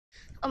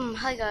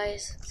Hi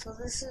guys. So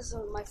this is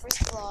my first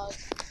vlog,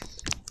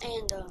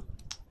 and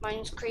my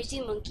name's Crazy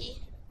Monkey,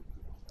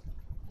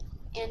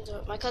 and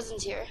my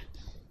cousin's here.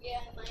 Yeah,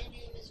 my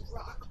name is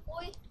Rock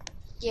Boy,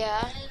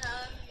 Yeah. and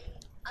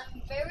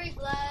I'm very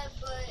glad.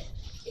 But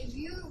if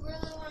you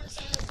really want to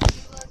send us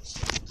V-Bucks,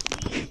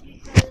 please,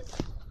 because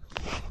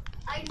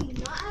I do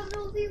not have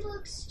no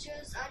V-Bucks.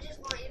 I just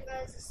want you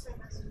guys to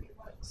send us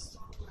V-Bucks so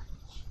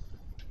much.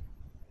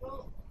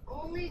 Well,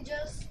 only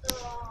just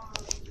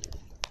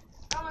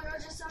I don't know,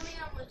 just tell me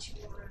how much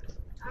you want.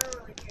 I don't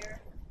really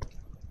care.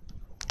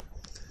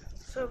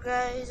 So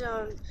guys,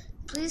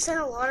 please send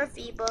a lot of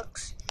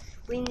V-Bucks.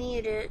 We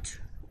need it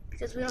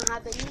because we don't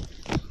have any.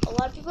 A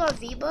lot of people have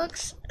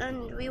V-Bucks,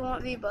 and we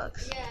want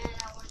V-Bucks. Yeah, and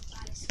I went to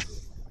high school.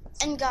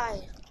 And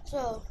guys,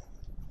 so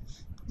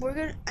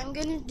I'm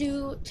gonna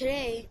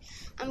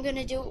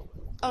do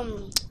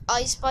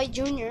I Spy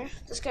Junior.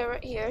 This guy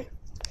right here.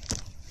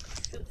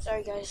 Oops,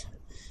 sorry guys.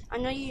 I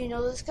know you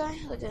know this guy.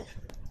 Look at.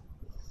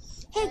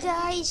 Hey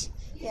guys.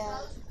 He's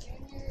Yeah. Bowser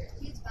Jr.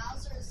 He's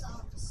Bowser's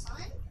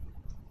son.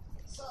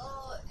 So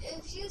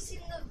if you've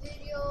seen the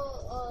video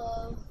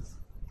of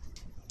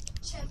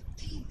Chef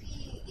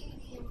PP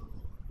eating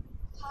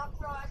Pop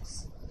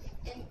Rocks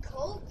and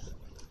Coke,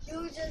 he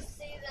would just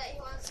say that he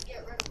wants to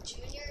get rid of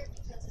Junior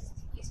because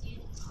he's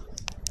getting on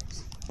his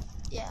nerves.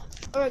 Yeah.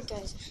 Alright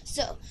guys.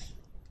 So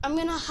I'm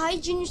gonna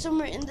hide Junior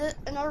somewhere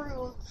in our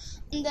room,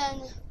 and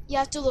then you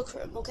have to look for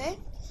him, okay?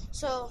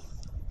 So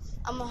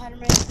I'm gonna hide him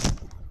right now.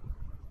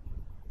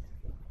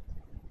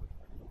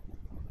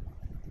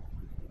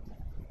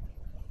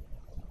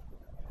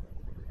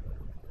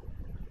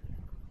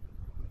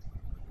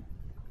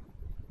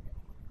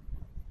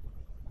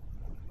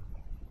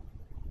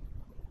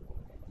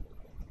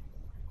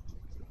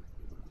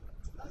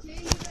 Okay,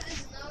 you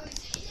guys know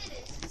he's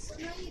hidden, so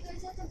now you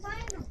guys have to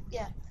find him.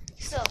 Yeah.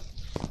 So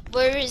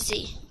where is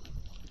he?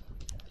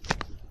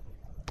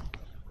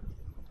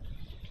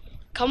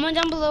 Comment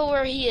down below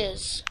where he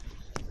is.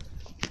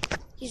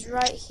 He's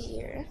right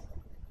here.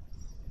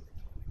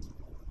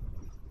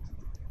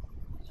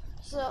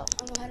 So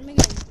I'm gonna hide him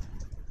again.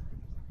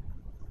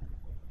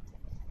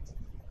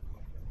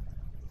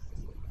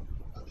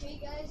 Okay,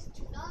 guys,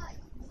 do not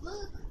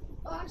look.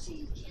 Oh, actually,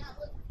 you can't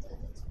look because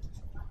it's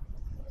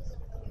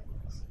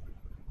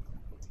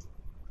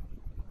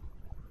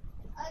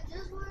I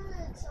just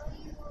wanted to tell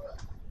you,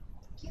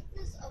 give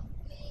this a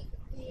big,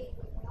 big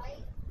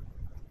like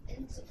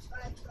and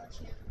subscribe to our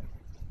channel.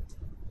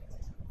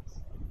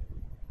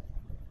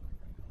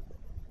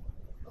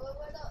 Oh,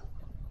 what up?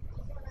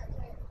 Fortnite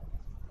player.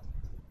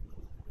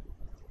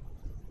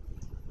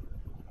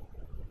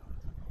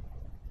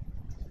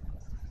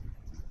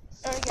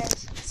 Alright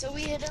guys. So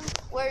we hit him.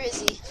 Where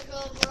is he? There you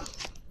go, bro.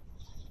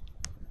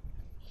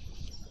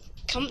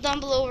 Comment down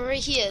below where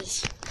he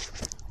is.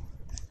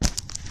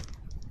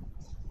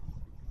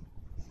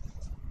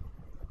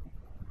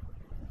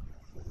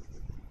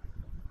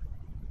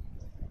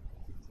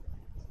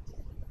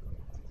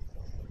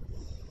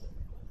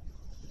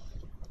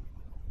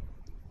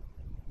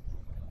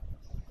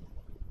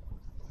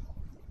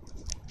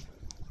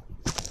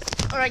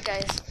 Alright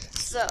guys,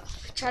 so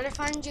try to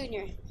find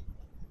Junior.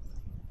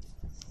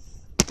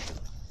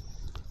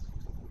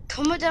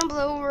 Comment down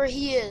below where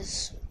he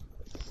is.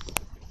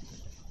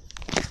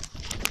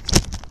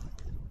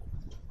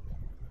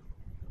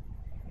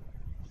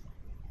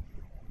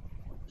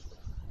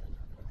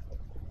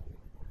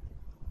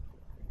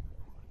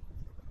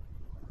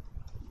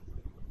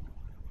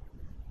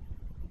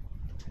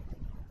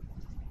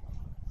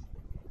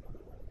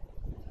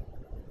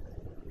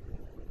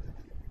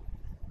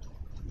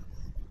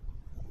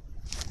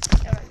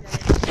 Alright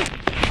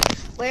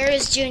guys. Where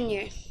is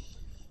Junior?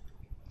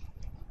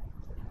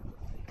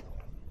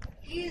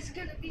 He's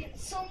gonna be in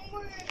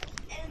somewhere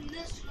in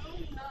this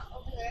room, not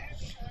over there,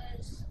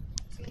 because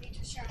it's gonna be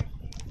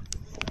distracting.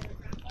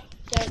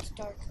 Yeah, it's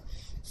dark.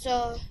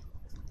 So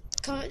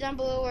comment down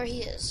below where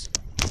he is.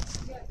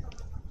 Yeah, come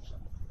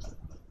on.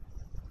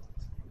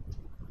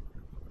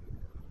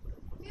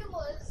 He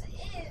was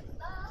in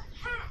the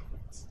hat.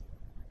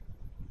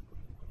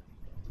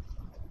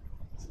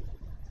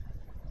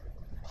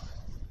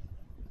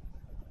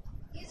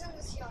 He's in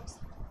the Seahawks.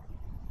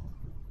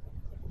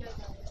 No,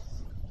 no.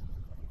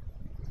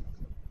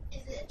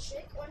 Is it a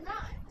trick or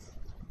not?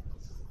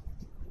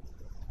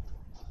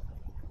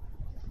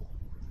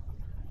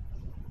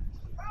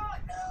 Oh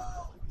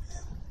no!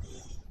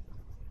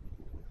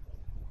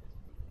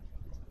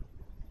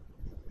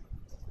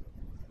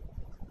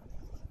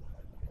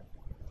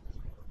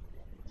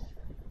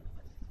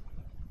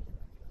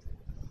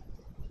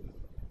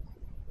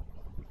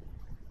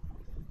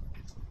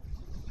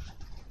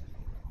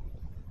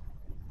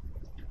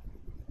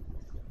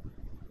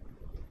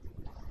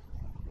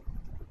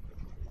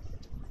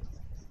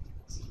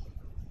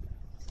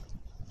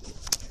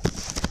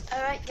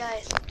 Alright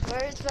guys,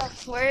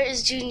 where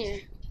is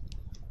Junior?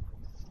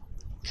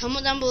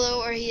 Comment down below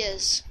where he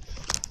is.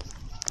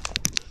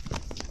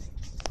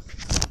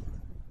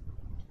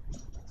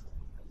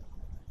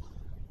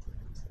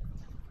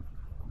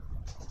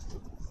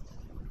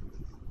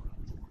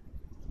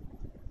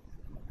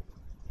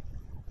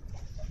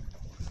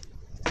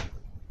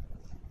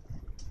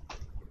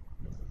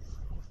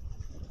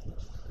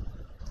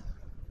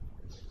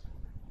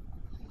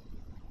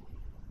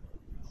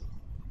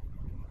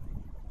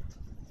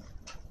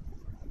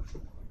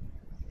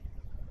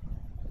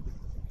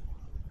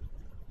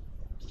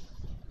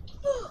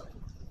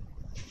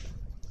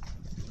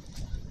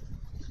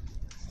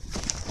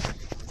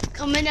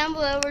 Comment down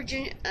below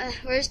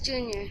where's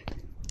Junior.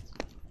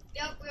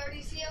 Yep, we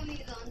already see him.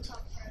 He's on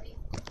top already.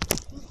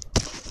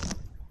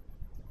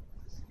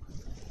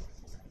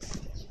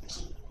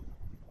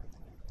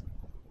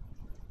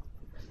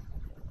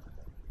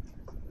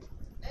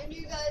 And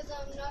you guys,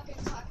 I'm not going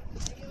to talk in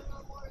the video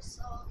no more,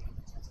 so you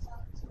can just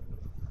talk to me.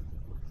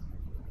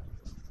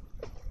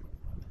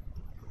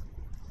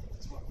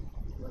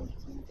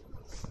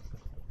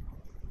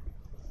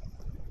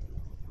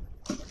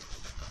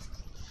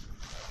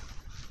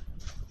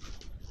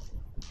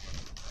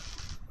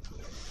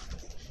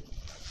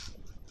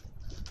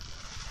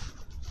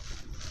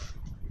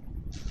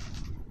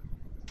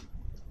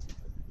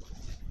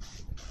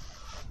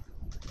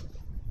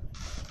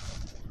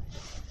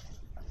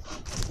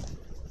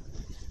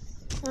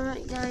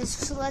 Alright guys,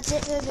 so that's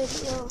it for the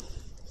video.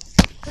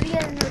 If you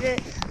guys enjoyed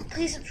it,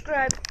 please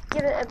subscribe,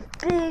 give it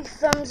a big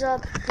thumbs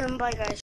up, and bye guys.